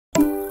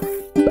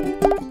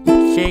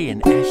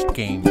J&S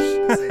Games.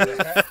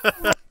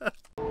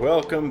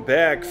 Welcome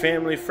back,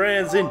 family,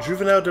 friends, and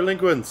juvenile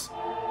delinquents,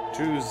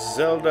 to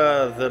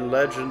Zelda: The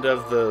Legend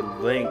of the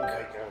Link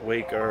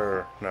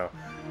Waker. No.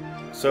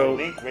 So,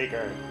 Link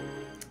Waker.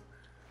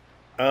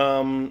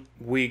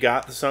 we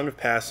got the Song of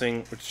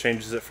Passing, which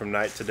changes it from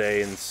night to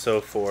day and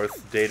so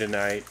forth, day to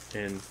night,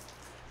 and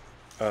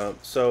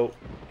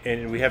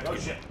and we have Go to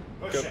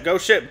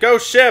ship. go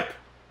ship.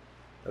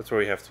 That's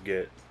where we have to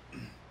get.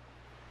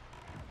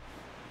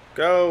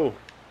 Go.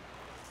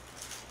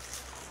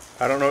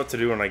 I don't know what to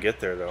do when I get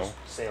there, though.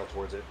 Sail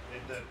towards it.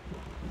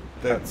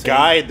 The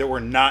guide that we're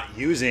not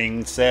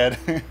using said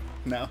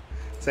no.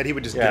 Said he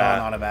would just get on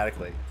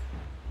automatically.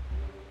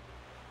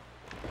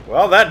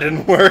 Well, that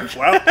didn't work.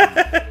 Well,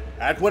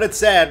 that's what it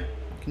said.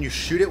 Can you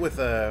shoot it with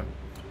a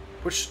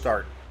push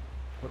start?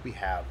 What we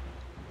have?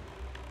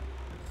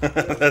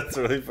 That's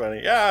really funny.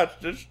 Yeah,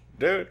 just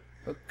do it.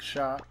 Hook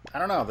shot. I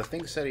don't know. The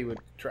thing said he would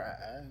try.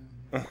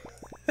 I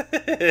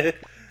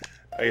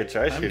could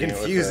try shooting. I'm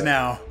confused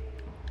now.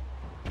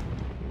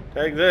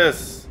 Take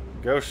this.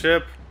 Go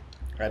ship.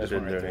 I just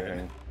didn't do right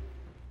anything.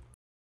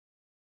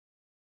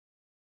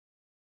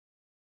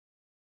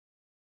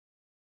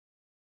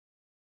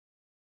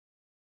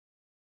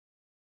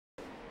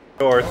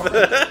 North.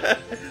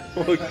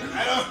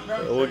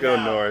 we'll go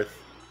north.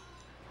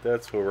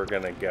 That's where we're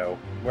gonna go.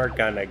 We're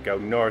gonna go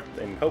north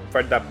and hope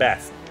for the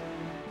best.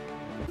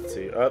 Let's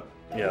see. Up.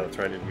 Yeah, that's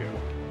where I need to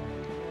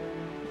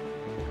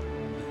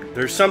go.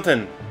 There's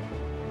something.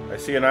 I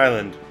see an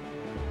island,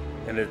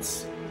 and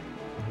it's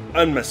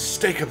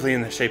unmistakably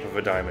in the shape of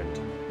a diamond.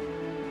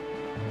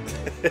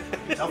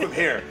 Tell them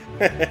here.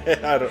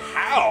 I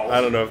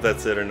don't know if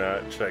that's it or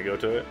not. Should I go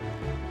to it?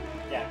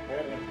 Yeah.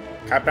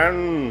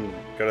 Captain!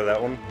 Go to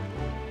that one.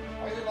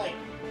 Why is it like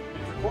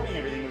it's recording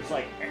everything? It's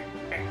like.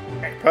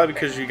 Probably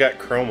because you got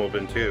Chrome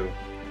open too.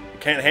 You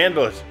can't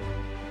handle it.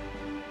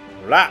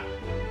 La,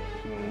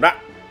 la,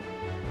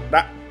 la,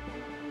 la,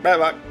 la,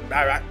 la,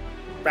 la,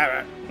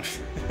 la.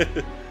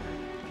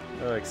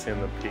 I like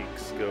seeing the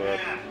peaks go up.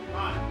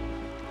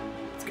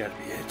 It's gotta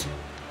be it.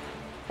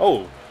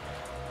 Oh!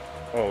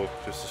 Oh,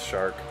 just a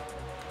shark.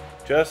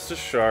 Just a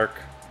shark.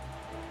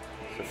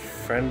 It's a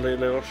friendly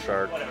little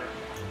shark. Whatever.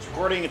 It's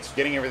recording. It's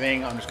getting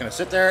everything. I'm just gonna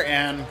sit there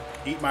and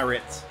eat my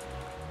Ritz.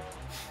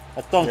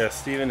 That sounds, Yeah,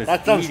 Steven is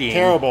that sounds eating.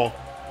 terrible.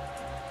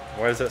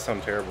 Why does that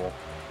sound terrible?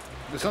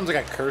 It sounds like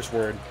a curse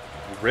word.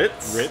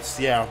 Ritz? Ritz,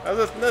 yeah.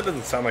 That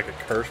doesn't sound like a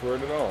curse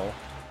word at all.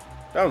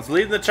 That one's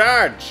leading the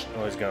charge!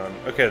 Oh, he's gone.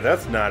 Okay,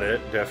 that's not it,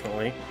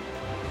 definitely.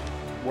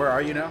 Where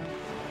are you now?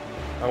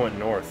 I went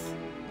north.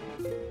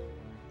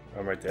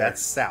 I'm right there.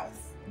 That's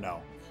south.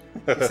 No.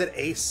 It said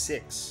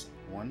A6.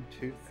 1,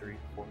 2, 3,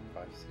 4,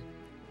 5, 6.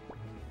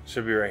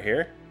 Should be right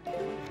here.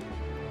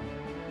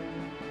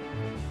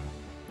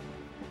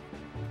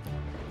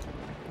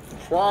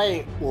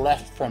 Try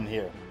left from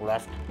here.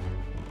 Left.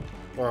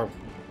 Or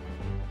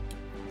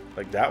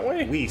Like that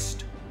way?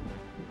 west.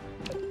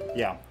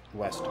 Yeah,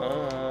 west.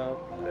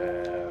 Up,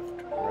 left,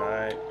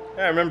 right.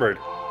 Yeah, I remembered.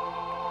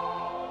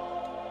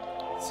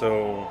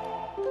 So...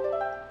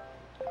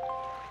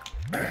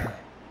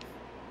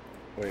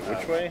 Wait,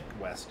 which way?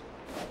 West.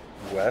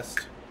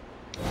 West?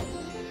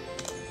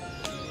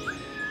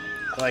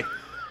 Like,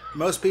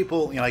 most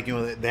people,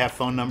 they have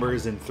phone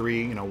numbers in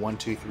 3, 1,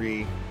 2,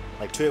 3,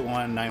 like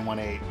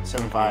 281-918-7532,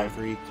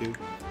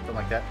 something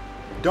like that.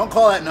 Don't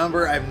call that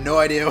number. I have no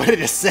idea what it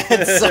just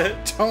said, so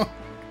don't.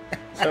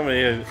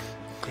 Somebody,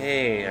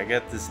 hey, I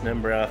got this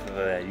number off of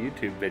a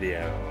YouTube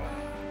video.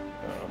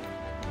 Oh.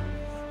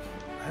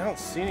 I don't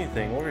see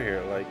anything over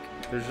here. Like,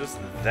 there's just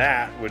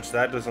that, which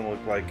that doesn't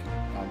look like.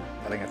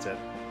 I think that's it.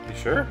 You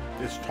sure?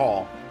 It's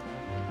tall.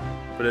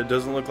 But it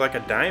doesn't look like a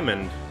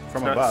diamond.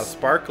 From It's not above.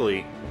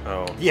 sparkly.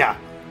 Oh. Yeah.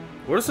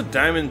 What does a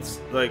diamond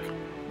like?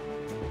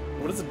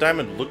 What does a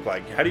diamond look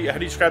like? How do you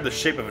describe the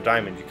shape of a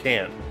diamond? You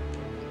can't,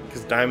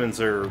 because diamonds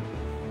are.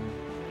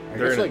 I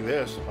guess like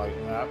this, like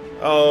that.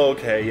 Oh,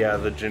 okay, yeah,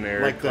 the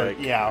generic,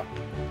 yeah.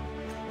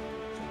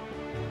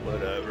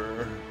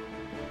 whatever.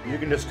 You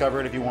can discover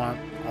it if you want.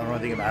 I don't really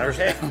think it matters.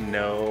 Heck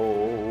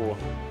no.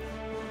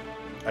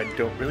 I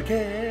don't really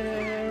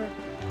care.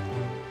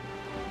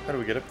 How do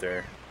we get up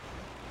there?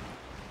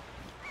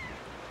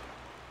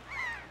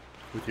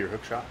 With your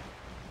hook shot.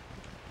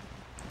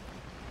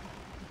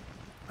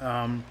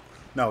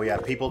 No, yeah,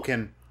 people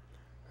can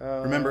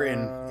remember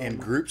in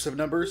groups of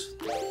numbers.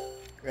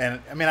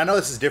 And I mean, I know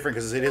this is different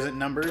because it isn't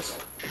numbers,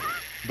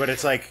 but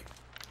it's like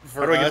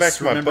for How do I get back us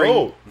to my remembering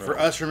boat? for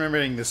us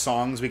remembering the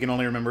songs, we can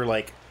only remember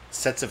like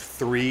sets of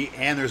 3,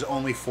 and there's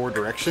only 4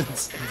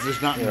 directions.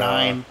 There's not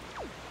 9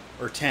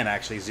 or 10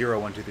 actually. 0,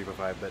 1, 2, 3, 4,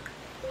 5. But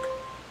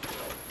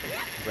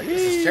it's like,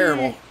 this is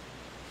terrible.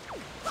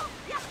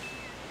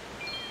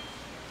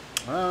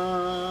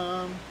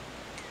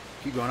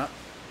 Keep going up.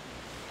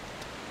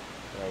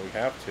 Well, we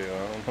have to.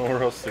 I don't know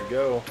where else to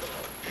go.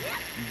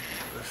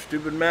 The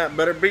stupid map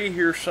better be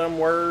here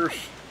somewhere.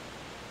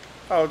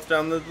 Oh, it's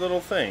down the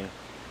little thing.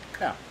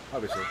 Yeah,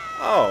 obviously.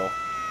 Oh.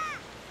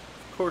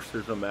 Of course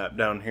there's a map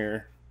down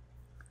here.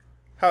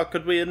 How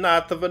could we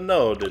not have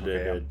known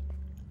it?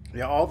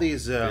 Yeah, all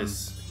these.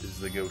 This is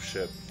the ghost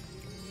ship.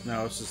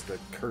 No, this is the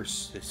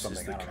curse. This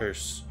is the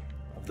curse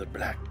of the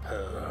Black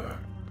Pearl.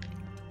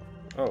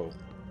 Oh,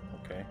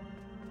 okay.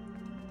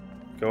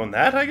 Go on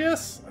that, I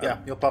guess? Yeah,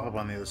 you'll pop up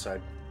on the other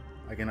side.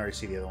 I can already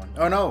see the other one.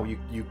 Oh no,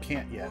 you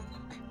can't yet.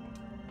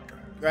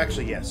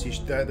 Actually, yes. You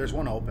there's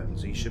one open,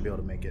 so you should be able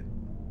to make it.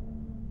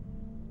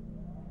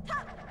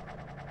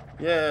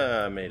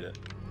 Yeah, I made it.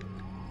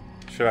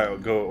 Should I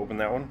go open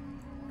that one?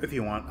 If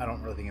you want, I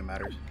don't really think it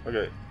matters.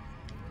 Okay.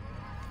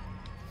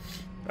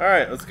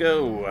 Alright, let's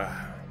go.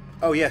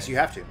 Oh yes, you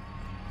have to.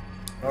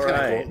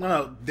 Alright. Cool.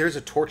 No, there's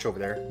a torch over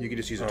there. You can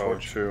just use a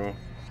torch. True.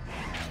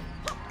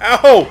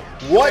 Ow!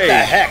 What Hey. the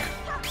heck?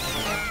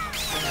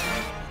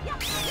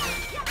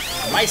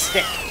 My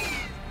stick.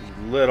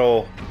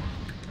 Little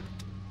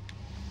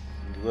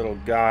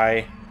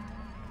guy.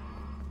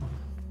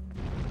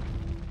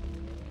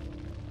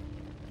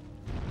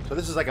 So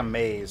this is like a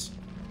maze.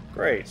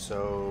 Great.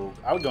 So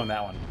I would go in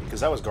that one because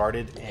that was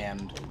guarded,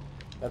 and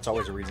that's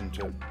always a reason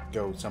to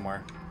go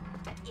somewhere.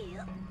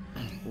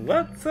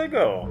 Let's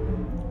go.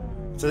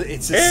 So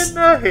it's In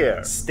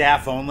here.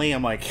 staff only.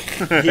 I'm like,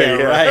 yeah,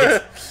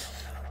 right.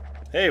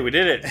 Hey, we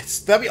did it.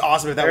 That'd be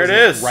awesome if that There was it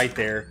is. right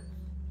there.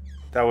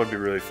 That would be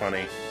really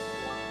funny.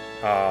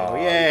 Oh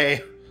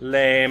yay!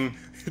 Lame.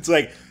 It's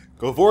like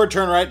go forward,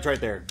 turn right. It's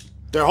right there.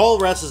 Their whole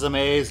rest is a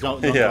maze.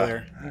 Don't go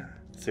there.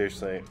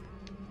 Seriously.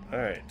 All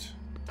right.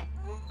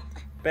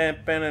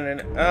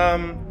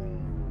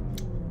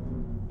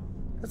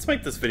 Let's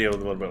make this video a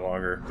little bit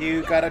longer.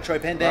 You got a Troy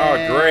pendant.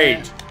 Oh,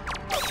 great.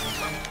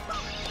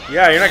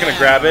 Yeah, you're not gonna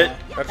grab it.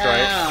 That's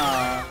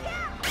right.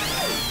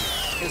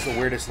 It's the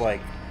weirdest like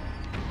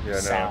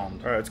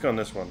sound. All right, let's go on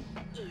this one.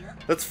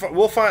 Let's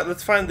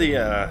find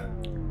the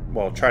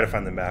well, try to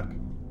find the map.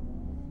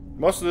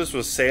 Most of this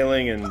was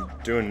sailing and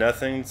doing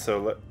nothing,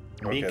 so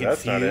Being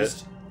that's not it.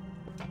 confused.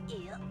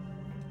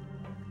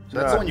 So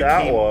that's the one you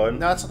came. No,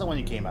 that's not the one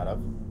you came out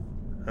of.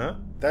 Huh?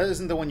 That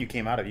isn't the one you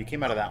came out of. You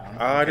came out of that one.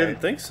 I Okay.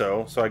 didn't think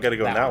so, so I got to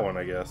go in That that one,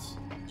 I guess.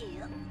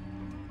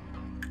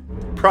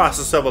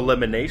 Process of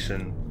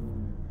elimination.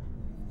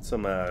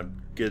 Some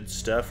good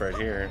stuff right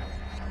here.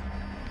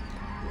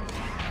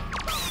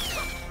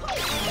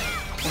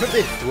 What if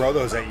they throw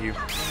those at you?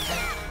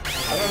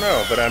 I don't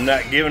know, but I'm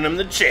not giving them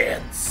the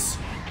chance.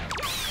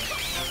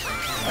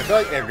 I feel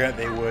like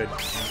they would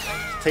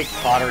take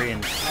pottery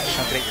and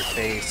chunk it at your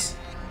face.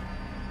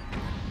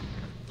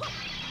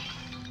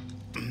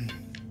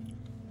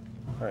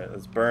 Alright,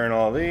 let's burn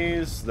all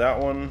these. That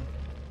one.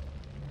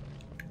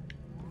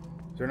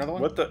 Is there another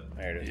one? What the?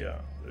 There it is. Yeah,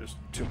 there's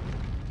two.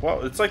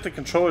 Well, it's like the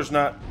controller's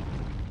not.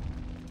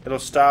 It'll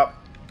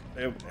stop.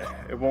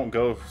 It won't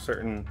go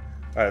certain.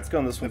 Alright, let's go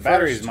on this one The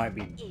batteries first.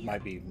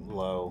 might be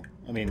low.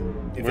 I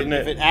mean, if Wouldn't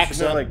it acts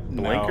shouldn't up, it, like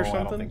blink no, or something?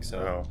 I don't think so.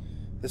 Oh.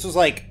 This was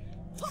like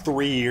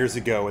 3 years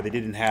ago where they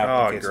didn't have.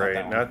 Oh, okay, it's great!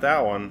 not Not that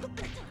one.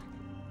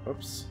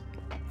 Oops.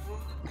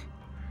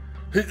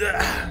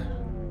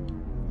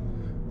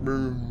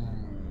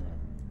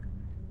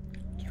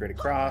 Straight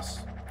across.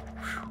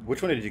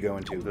 Which one did you go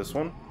into? This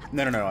one?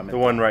 No, I meant The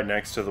one right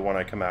next to the one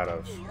I come out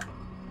of.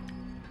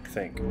 I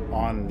think.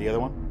 on the other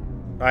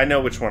one. I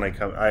know which one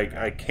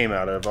I came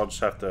out of. I'll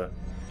just have to.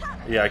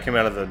 Yeah, I came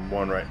out of the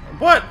one right.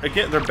 What?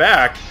 Again, they're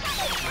back.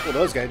 Well,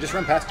 those guys just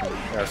run past them.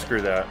 Yeah,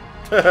 screw that.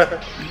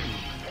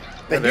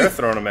 They're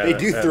throwing them at They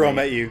do throw them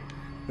me. at you.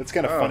 That's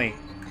kind of funny.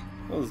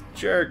 Those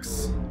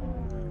jerks.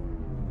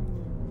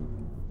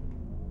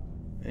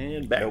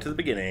 And back Nope. to the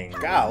beginning.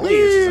 Golly,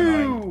 this is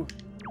annoying. Woo!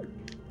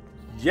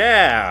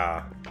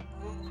 Yeah.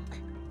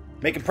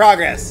 Making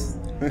progress.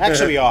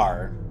 Actually, we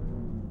are.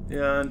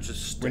 Yeah,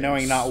 just We're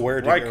knowing not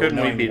where to Why go, couldn't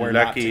we knowing be where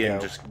not lucky to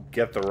and go. just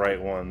get the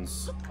right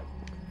ones?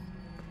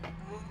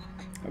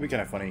 That'd be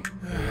kind of funny.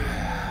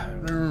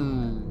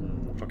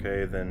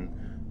 Okay, then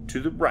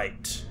to the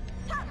right.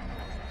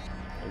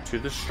 And to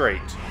the straight.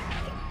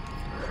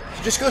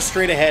 So just go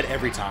straight ahead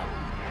every time.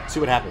 See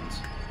what happens.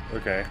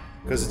 Okay.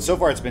 Because so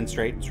far it's been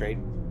straight.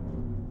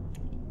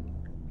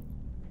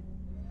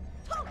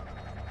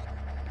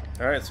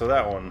 Alright, so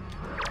that one.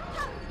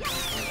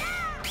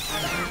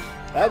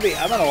 That'd be.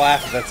 I'm gonna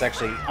laugh if that's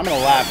actually. I'm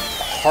gonna laugh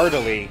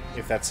heartily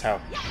if that's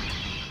how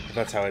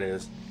it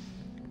is.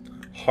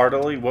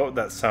 Heartily? What would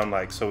that sound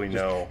like so we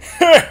know?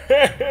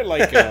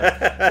 like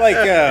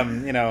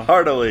you know,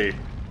 Heartily.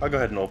 I'll go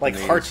ahead and open like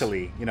these.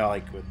 heartily, you know,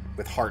 like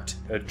with heart.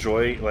 A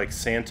joy, like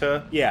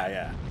Santa?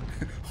 Yeah.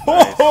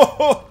 Nice.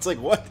 It's like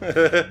what?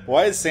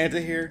 Why is Santa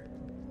here?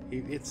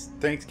 It's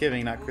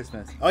Thanksgiving, not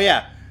Christmas. Oh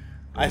yeah,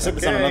 I said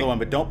this on Okay. another one,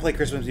 but don't play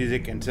Christmas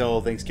music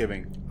until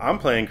Thanksgiving. I'm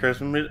playing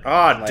Christmas music.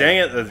 Ah, Like- dang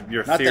it.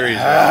 Your Not theory's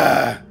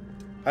that. wrong.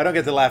 I don't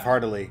get to laugh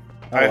heartily.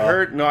 Oh, I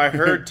well.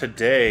 heard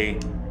today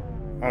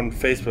on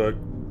Facebook.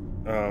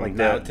 Like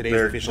now, today's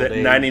official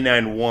day.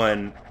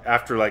 99.1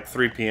 after like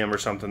 3 p.m. or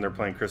something, they're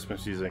playing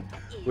Christmas music,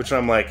 which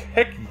I'm like,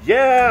 heck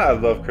yeah, I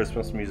love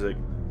Christmas music.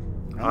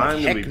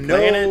 I'm gonna be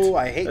playing it.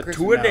 I hate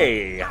Christmas.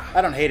 today.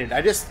 I don't hate it.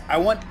 I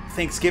want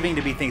Thanksgiving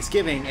to be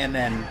Thanksgiving and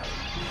then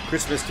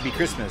Christmas to be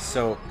Christmas.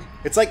 So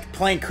It's like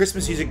playing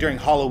Christmas music during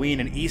Halloween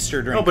and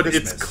Easter during No, but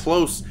Christmas. it's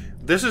close.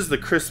 This is the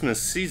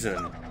Christmas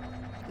season.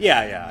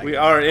 Yeah. We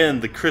are in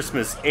the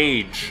Christmas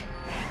age.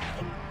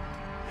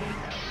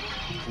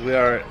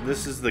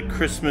 This is the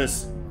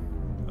Christmas,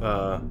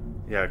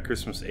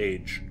 Christmas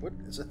age. What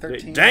is it?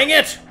 13. Dang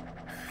it!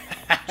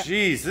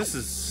 Jeez, this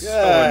is so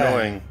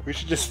annoying. We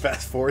should just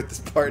fast forward this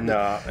part. No,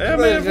 I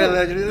mean,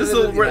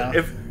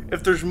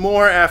 if there's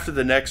more after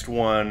the next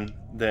one,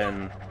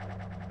 then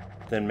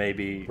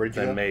maybe.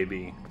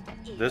 Maybe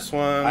this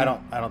one. I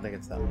don't think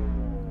it's that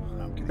one.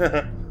 No, I'm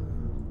kidding.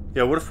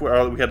 Yeah, what if we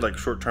had like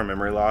short-term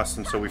memory loss,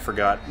 and so we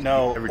forgot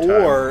No, every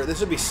time? or this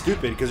would be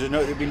stupid because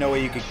there'd be no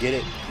way you could get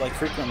it like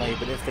frequently.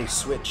 But if they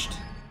switched,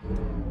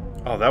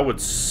 oh, that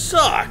would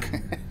suck.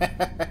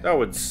 That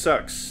would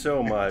suck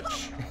so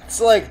much.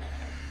 it's like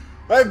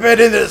I've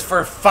been in this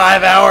for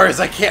 5 hours.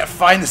 I can't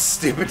find the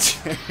stupid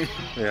shit.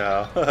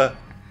 Yeah.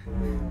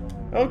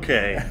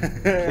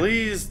 Okay.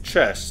 Please,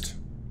 chest.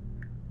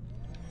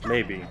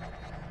 Maybe.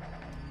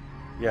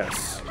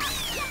 Yes.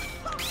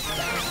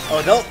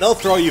 Oh, they'll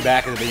throw you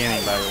back at the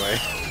beginning, by the way.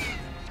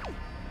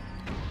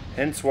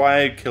 Hence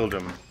why I killed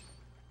him.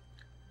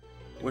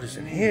 What is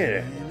in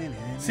here?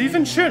 See,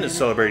 even Shin is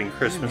celebrating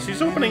Christmas.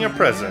 He's opening a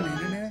present.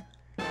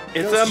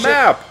 It's a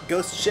map!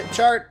 Ghost ship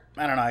chart?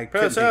 I don't know. I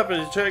Press couldn't up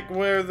and check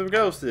where the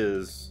ghost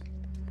is.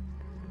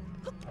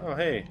 Oh,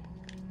 hey.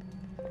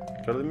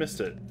 Totally missed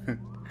it.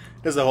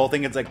 There's the whole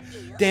thing. It's like,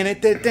 dan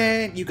it, dan,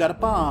 dan, you got a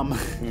bomb.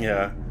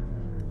 Yeah.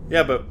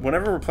 Yeah, but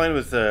whenever we're playing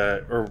with,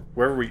 or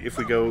wherever if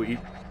we go eat,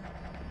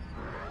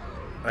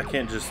 I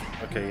can't just,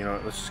 okay, you know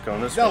what, let's just go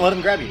on this No, one. let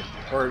him grab you.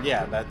 Or,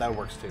 yeah, that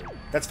works too.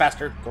 That's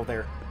faster. Go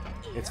there.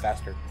 It's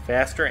faster.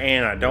 Faster,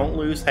 and I don't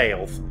lose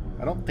health.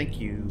 I don't think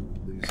you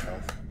lose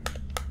health.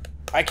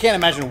 I can't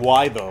imagine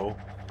why, though.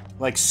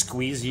 Like,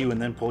 squeeze you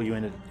and then pull you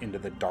into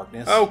the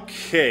darkness.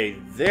 Okay,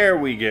 there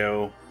we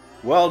go.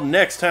 Well,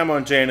 next time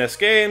on J&S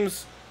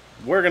Games,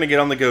 we're going to get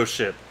on the ghost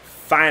ship.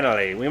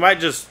 Finally. We might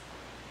just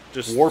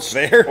warp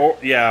there?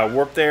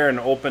 Warp there and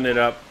open it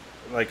up.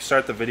 Like,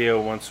 start the video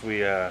once we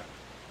get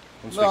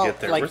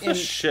there. Like Where's the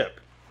ship?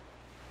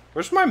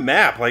 Where's my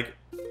map? Like,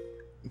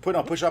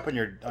 push up on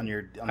your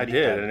I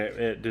did, and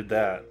it did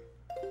that.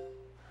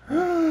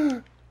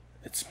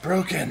 It's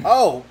broken.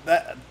 Oh,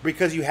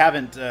 because you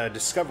haven't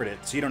discovered it,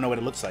 so you don't know what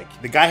it looks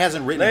like. The guy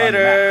hasn't written it on the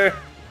map.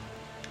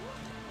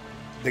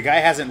 The guy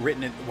hasn't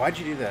written it. Why'd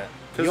you do that?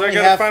 Because I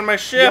gotta find my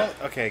ship.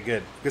 Okay,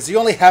 good. Because you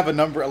only have a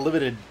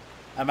limited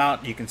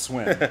amount you can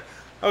swim.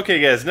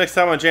 Okay, guys. Next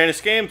time on J&S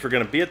Games, we're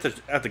gonna be at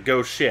the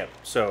ghost ship.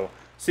 So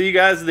see you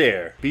guys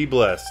there. Be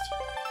blessed.